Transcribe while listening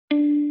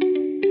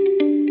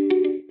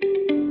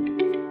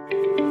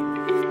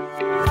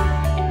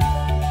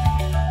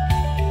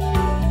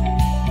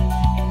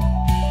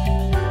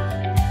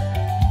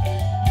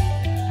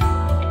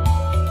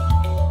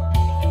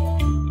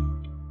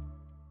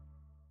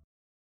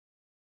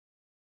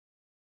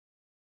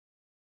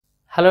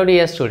Hello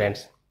dear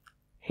students,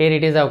 here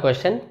it is our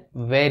question,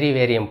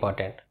 very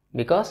important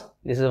because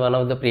this is one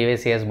of the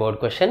previous year's board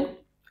question.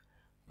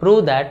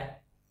 Prove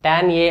that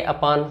tan A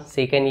upon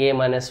secant A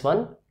minus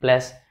 1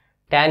 plus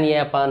tan A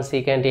upon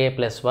secant A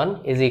plus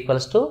 1 is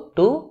equals to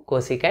 2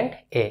 cosecant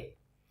A.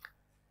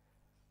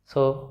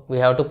 So we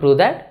have to prove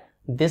that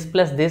this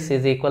plus this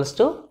is equals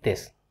to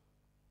this.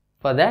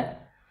 For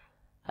that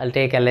I'll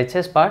take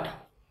LHS part.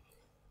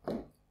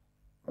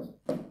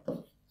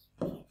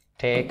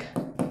 Take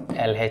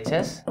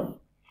LHS,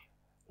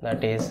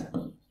 that is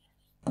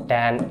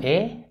tan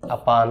A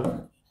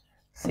upon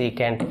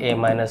secant A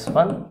minus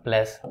 1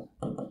 plus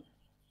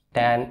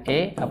tan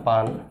A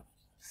upon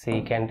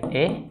secant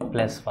A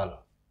plus 1.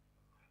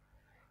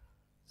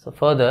 So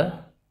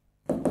further,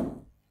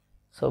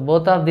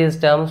 both of these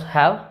terms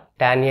have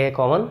tan A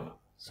common,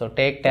 so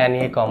take tan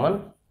A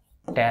common,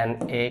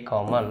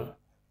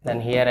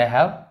 then here I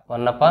have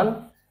 1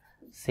 upon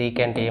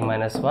secant A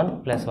minus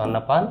 1 plus 1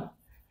 upon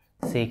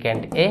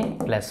secant A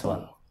plus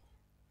 1.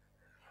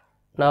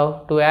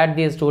 Now to add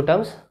these two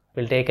terms,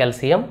 we'll take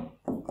LCM.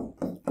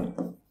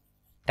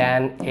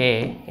 Tan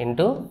A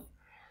into,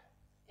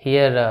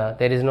 here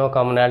there is no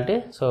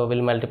commonality, so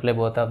we'll multiply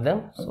both of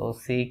them. So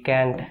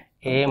secant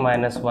A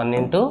minus 1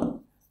 into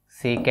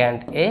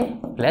secant A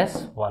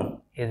plus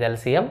 1 is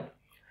LCM.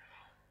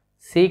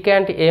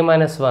 Secant A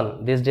minus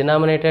 1, this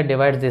denominator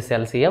divides this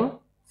LCM.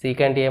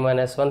 Secant A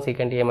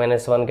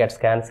minus 1 gets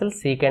cancelled.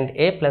 Secant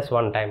A plus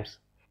 1 times.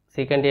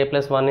 Secant A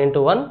plus 1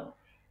 into 1,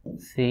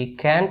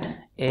 secant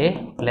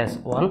A plus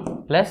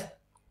 1 plus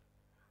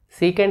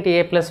secant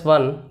A plus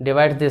 1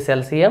 divides this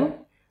LCM,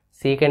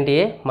 secant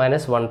A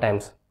minus 1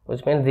 times,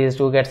 which means these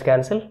two gets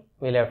cancelled.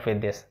 We left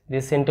with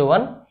this into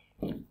 1,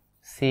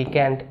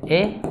 secant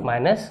A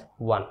minus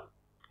 1.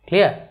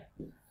 Clear?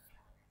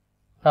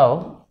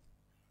 Now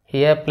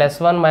here plus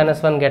 1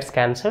 minus 1 gets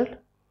cancelled.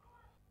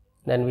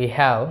 Then we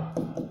have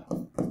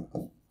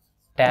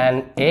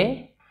tan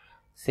A,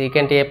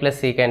 secant A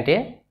plus secant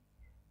A,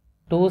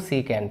 2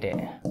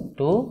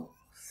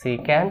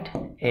 secant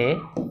A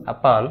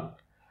upon,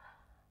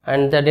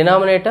 and the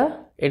denominator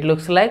it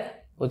looks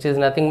like, which is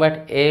nothing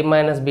but A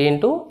minus B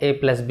into A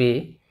plus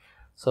B,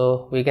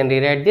 so we can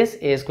rewrite this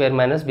A square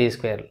minus B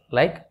square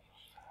like,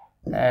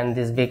 and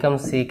this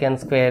becomes secant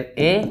square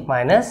A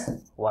minus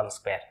 1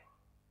 square,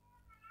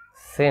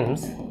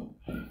 since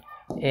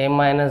A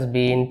minus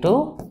B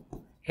into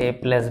A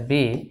plus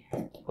B,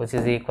 which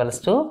is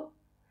equals to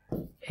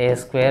A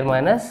square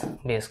minus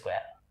B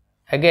square.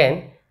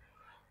 Again,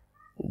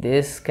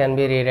 this can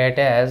be rewritten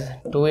as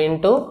 2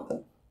 into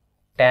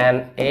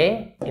tan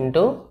A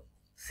into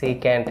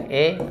secant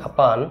A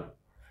upon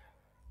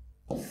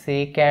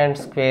secant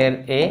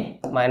square A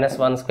minus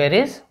 1 square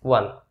is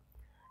 1.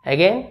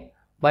 Again,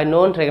 by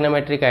known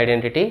trigonometric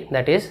identity,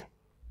 that is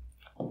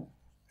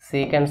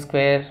secant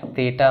square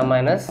theta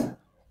minus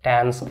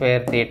tan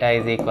square theta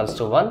is equals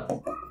to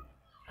 1.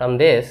 From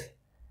this,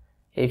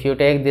 if you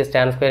take this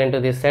tan square into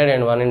this side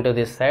and 1 into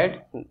this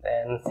side,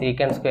 then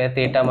secant square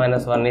theta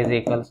minus 1 is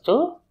equals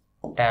to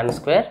tan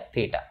square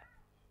theta.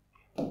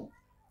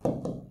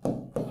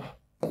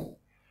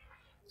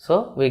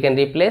 So we can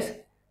replace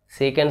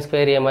secant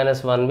square A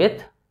minus 1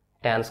 with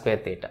tan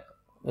square theta,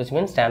 which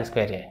means tan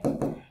square A.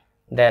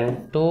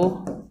 Then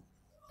 2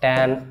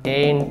 tan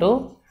A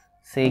into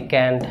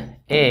secant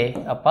A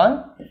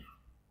upon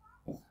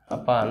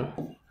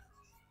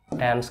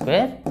tan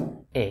square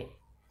A.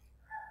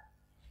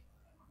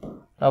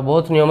 Now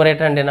both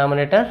numerator and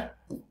denominator,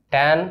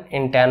 tan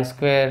in tan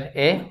square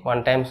A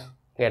 1 times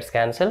gets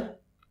cancelled.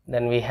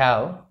 Then we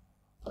have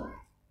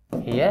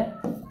here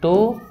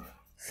 2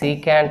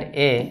 secant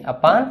A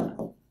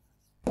upon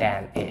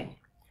tan A.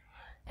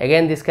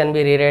 Again this can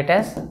be rewritten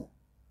as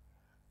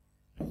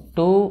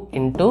 2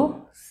 into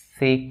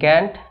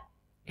secant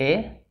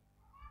A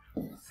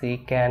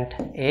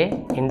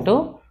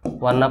into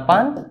 1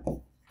 upon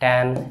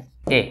tan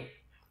A.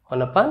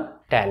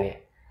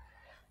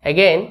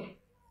 Again,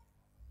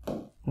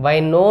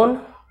 by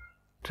known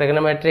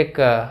trigonometric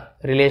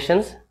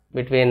relations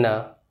between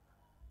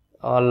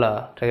all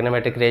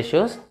trigonometric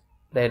ratios,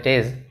 that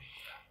is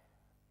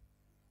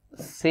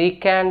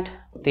secant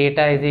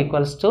theta is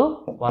equals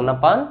to 1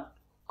 upon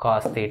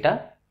cos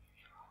theta.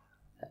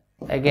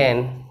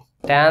 Again,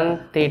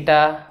 tan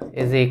theta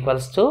is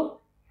equals to,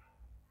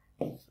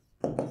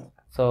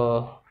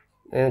 so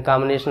in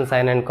combination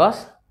sin and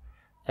cos,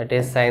 that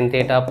is sin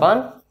theta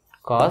upon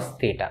cos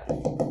theta.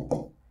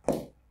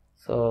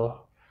 So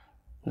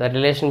the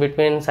relation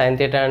between sin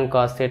theta and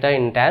cos theta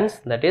in tans,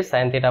 that is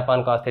sin theta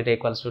upon cos theta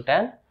equals to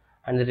tan,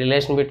 and the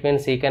relation between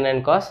secant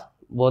and cos,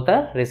 both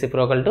are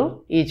reciprocal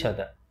to each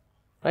other,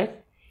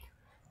 right?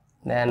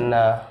 Then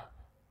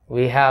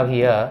we have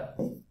here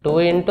 2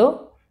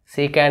 into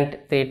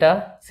secant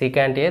theta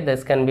secant A,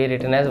 this can be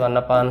written as 1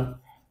 upon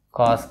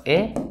cos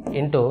A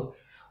into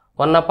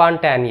 1 upon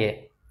tan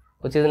A,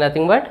 which is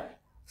nothing but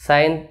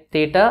sin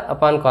theta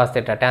upon cos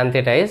theta. Tan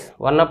theta is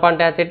 1 upon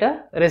tan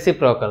theta,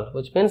 reciprocal,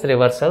 which means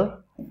reversal.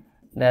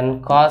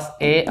 Then cos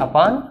A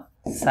upon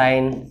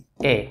sin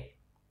A.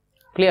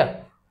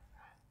 Clear?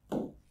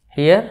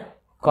 Here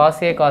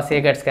cos A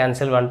gets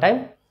cancelled one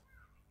time,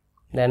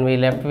 then we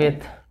left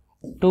with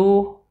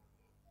 2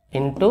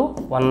 into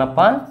 1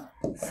 upon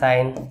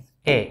sin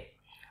A.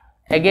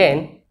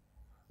 Again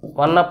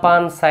 1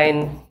 upon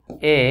sin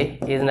A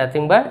is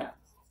nothing but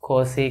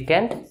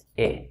cosecant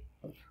A.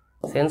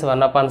 Since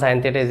 1 upon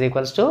sin theta is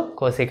equals to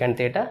cosecant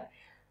theta,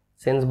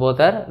 since both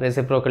are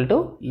reciprocal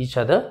to each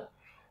other,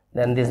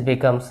 then this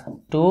becomes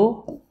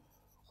 2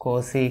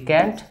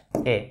 cosecant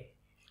A.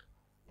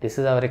 This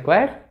is our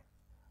required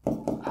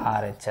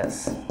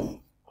RHS.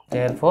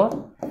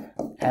 Therefore,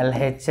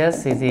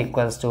 LHS is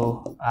equals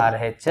to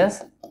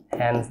RHS,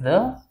 hence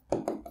the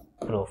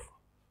proof.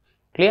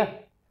 Clear?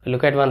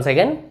 Look at once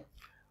again.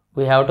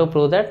 We have to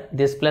prove that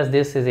this plus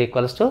this is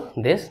equals to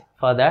this.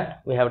 For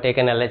that, we have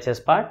taken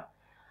LHS part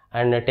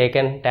and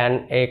taken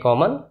tan A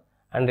common,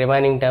 and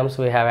remaining terms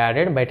we have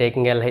added by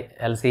taking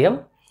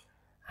LCM,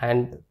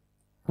 and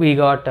we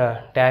got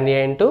tan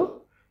A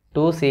into 2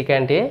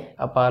 secant A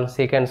upon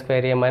secant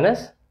square A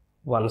minus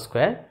 1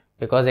 square,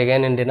 because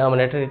again in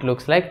denominator it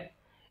looks like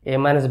A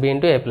minus B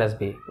into A plus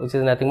B, which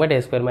is nothing but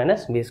A square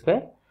minus B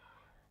square.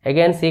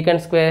 Again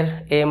secant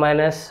square A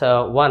minus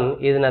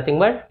 1 is nothing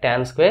but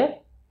tan square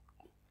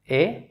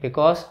A,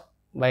 because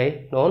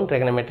by known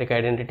trigonometric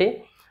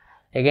identity.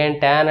 Again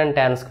tan and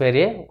tan square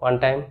A,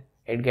 one time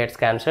it gets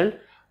cancelled,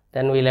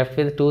 then we left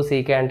with 2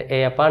 secant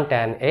A upon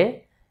tan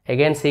A.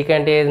 Again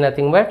secant A is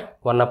nothing but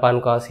 1 upon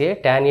cos A,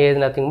 tan A is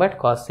nothing but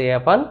cos A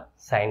upon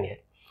sin A.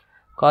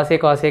 Cos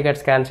A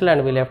gets cancelled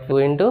and we left 2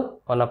 into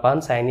 1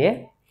 upon sin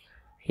A.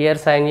 Here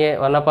sin A,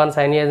 1 upon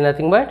sin A is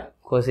nothing but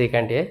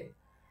cosecant A.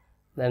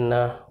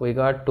 Then we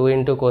got 2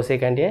 into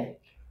cosecant A,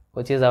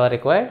 which is our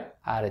required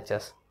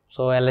RHS.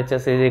 So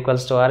LHS is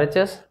equals to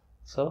RHS,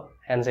 so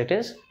hence it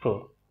is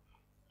proved.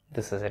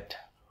 This is it.